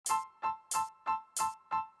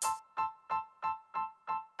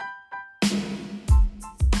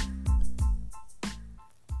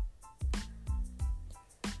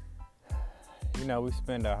We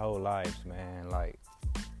spend our whole lives, man, like,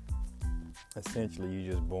 essentially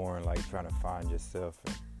you just born, like, trying to find yourself.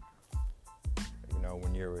 And,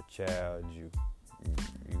 when you're a child, you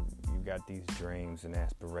got these dreams and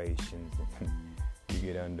aspirations. And you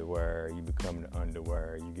get underwear, you become the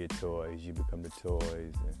underwear. You get toys, you become the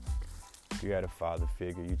toys. And you had a father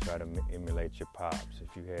figure, you try to emulate your pops.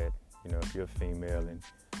 If you had, if you're a female and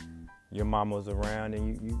your mom was around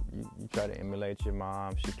and you try to emulate your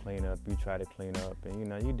mom, she clean up, you try to clean up,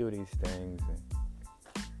 and you do these things,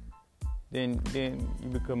 and then you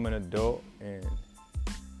become an adult, and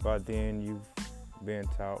by then you've been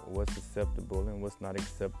taught what's acceptable and what's not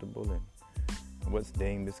acceptable, and what's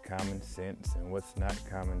deemed as common sense and what's not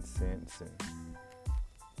common sense, and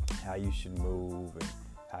how you should move and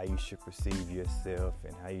how you should perceive yourself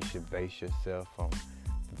and how you should base yourself on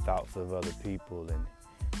the thoughts of other people.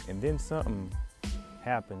 And then something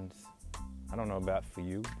happens. I don't know about for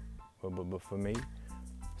you, but for me,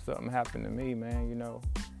 something happened to me, man.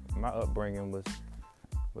 My upbringing was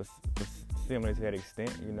similar to that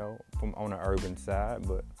extent, from on the urban side,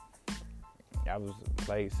 but I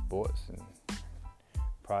played sports and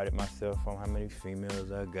prided myself on how many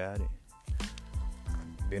females I got, and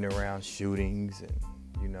been around shootings and,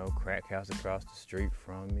 crack house across the street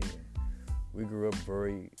from me. And we grew up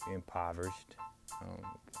very impoverished.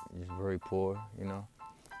 Just very poor,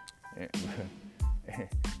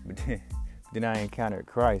 but then I encountered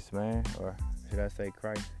Christ, man, or should I say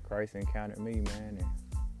Christ encountered me, man,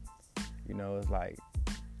 and it's like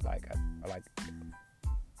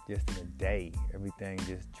just in a day, everything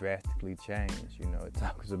just drastically changed. It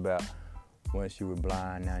talks about once you were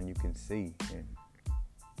blind, now you can see, and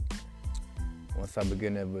once I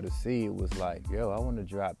began able to see, it was like, I want to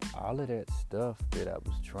drop all of that stuff that I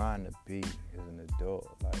was trying to be as an adult,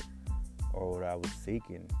 or what I was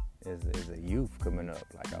seeking as a youth coming up.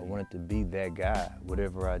 Like, I wanted to be that guy,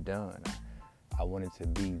 whatever I done. I wanted to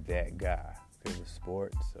be that guy. If it was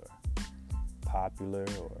sports or popular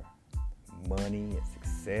or money and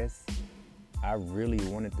success, I really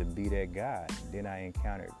wanted to be that guy. Then I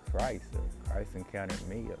encountered Christ, or Christ encountered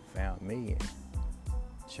me, or found me, and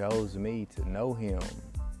chose me to know him.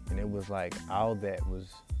 And it was like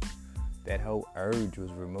that whole urge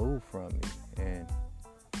was removed from me, and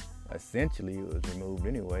essentially it was removed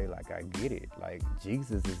anyway. Like, I get it, like,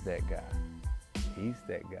 Jesus is that guy, he's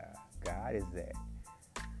that guy, God is that.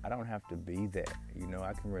 I don't have to be that,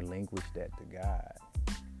 I can relinquish that to God.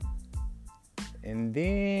 And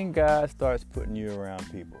then God starts putting you around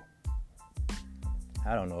people.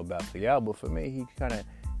 I don't know about for y'all, but for me, he kind of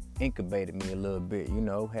incubated me a little bit,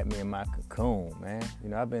 had me in my cocoon, man.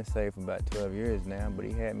 I've been saved for about 12 years now, but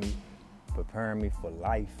he had me preparing me for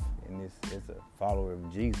life and this as a follower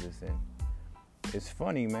of Jesus. And it's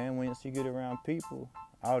funny, man, once you get around people,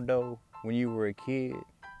 although when you were a kid,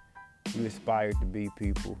 you aspired to be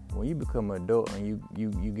people. When you become an adult and you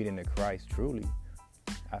get into Christ truly,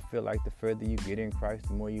 I feel like the further you get in Christ,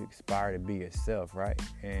 the more you aspire to be yourself, right?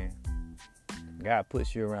 And God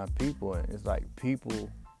puts you around people, and it's like people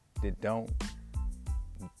that don't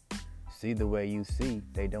see the way you see,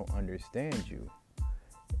 they don't understand you.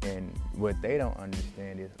 And what they don't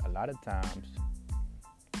understand is a lot of times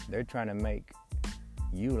they're trying to make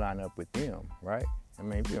you line up with them, right? I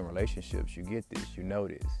mean, if you're in relationships, you get this, you know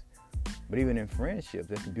this. But even in friendships,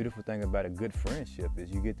 that's the beautiful thing about a good friendship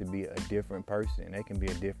is you get to be a different person. They can be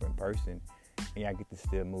a different person, and y'all get to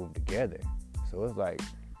still move together. So it's like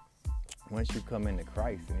once you come into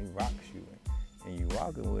Christ and he rocks you, and you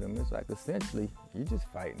walking with him, it's like essentially you just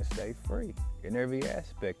fighting to stay free in every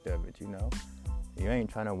aspect of it, You ain't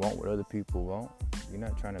trying to want what other people want. You're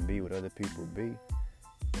not trying to be what other people be.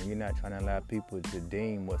 And you're not trying to allow people to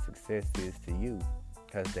deem what success is to you,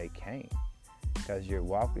 because they can't. Because your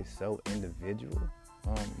walk is so individual.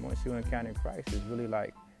 Once you encounter Christ, it's really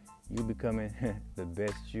like you becoming the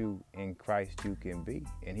best you in Christ you can be.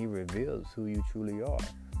 And he reveals who you truly are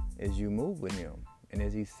as you move with him. And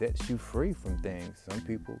as he sets you free from things. Some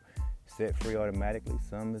people set free automatically.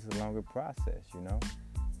 Some is a longer process,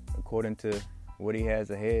 according to what he has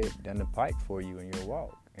ahead down the pike for you in your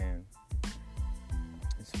walk. And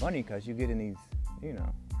it's funny because you get in these,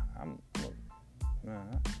 I'm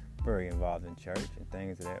very involved in church and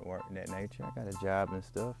things of that nature. I got a job and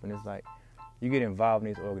stuff. And it's like you get involved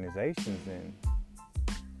in these organizations and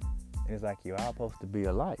it's like you're all supposed to be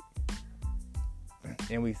alike.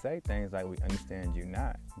 And we say things like we understand you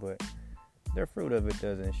not, but the fruit of it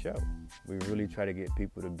doesn't show. We really try to get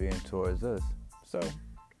people to bend towards us. So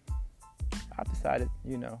I decided,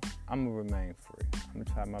 I'm going to remain free. I'm going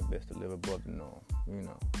to try my best to live above the norm.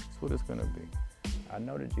 That's what it's going to be. I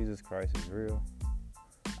know that Jesus Christ is real.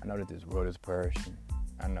 I know that this world is perishing.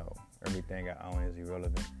 I know everything I own is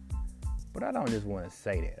irrelevant. But I don't just want to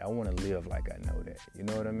say that. I want to live like I know that. You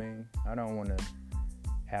know what I mean? I don't want to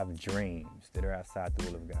have dreams that are outside the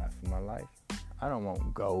will of God for my life. I don't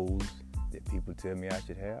want goals that people tell me I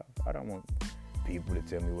should have. I don't want people to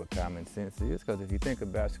tell me what common sense is, because if you think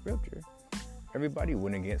about scripture, everybody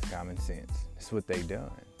went against common sense. That's what they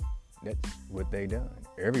done.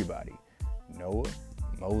 Everybody. Noah,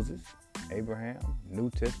 Moses, Abraham, New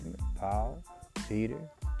Testament, Paul, Peter,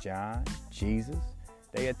 John, Jesus.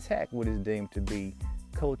 They attack what is deemed to be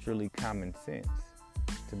culturally common sense,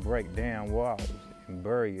 to break down walls and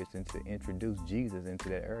barriers and to introduce Jesus into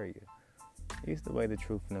that area. He's the way, the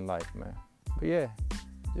truth, and the life, man. But yeah,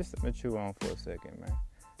 just to chew on for a second, man.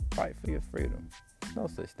 Fight for your freedom. There's no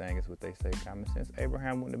such thing as what they say, common sense.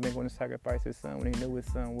 Abraham wouldn't have been going to sacrifice his son when he knew his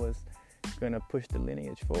son was going to push the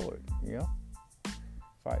lineage forward, you know?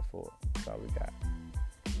 Fight for it. That's all we got.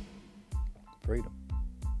 Freedom.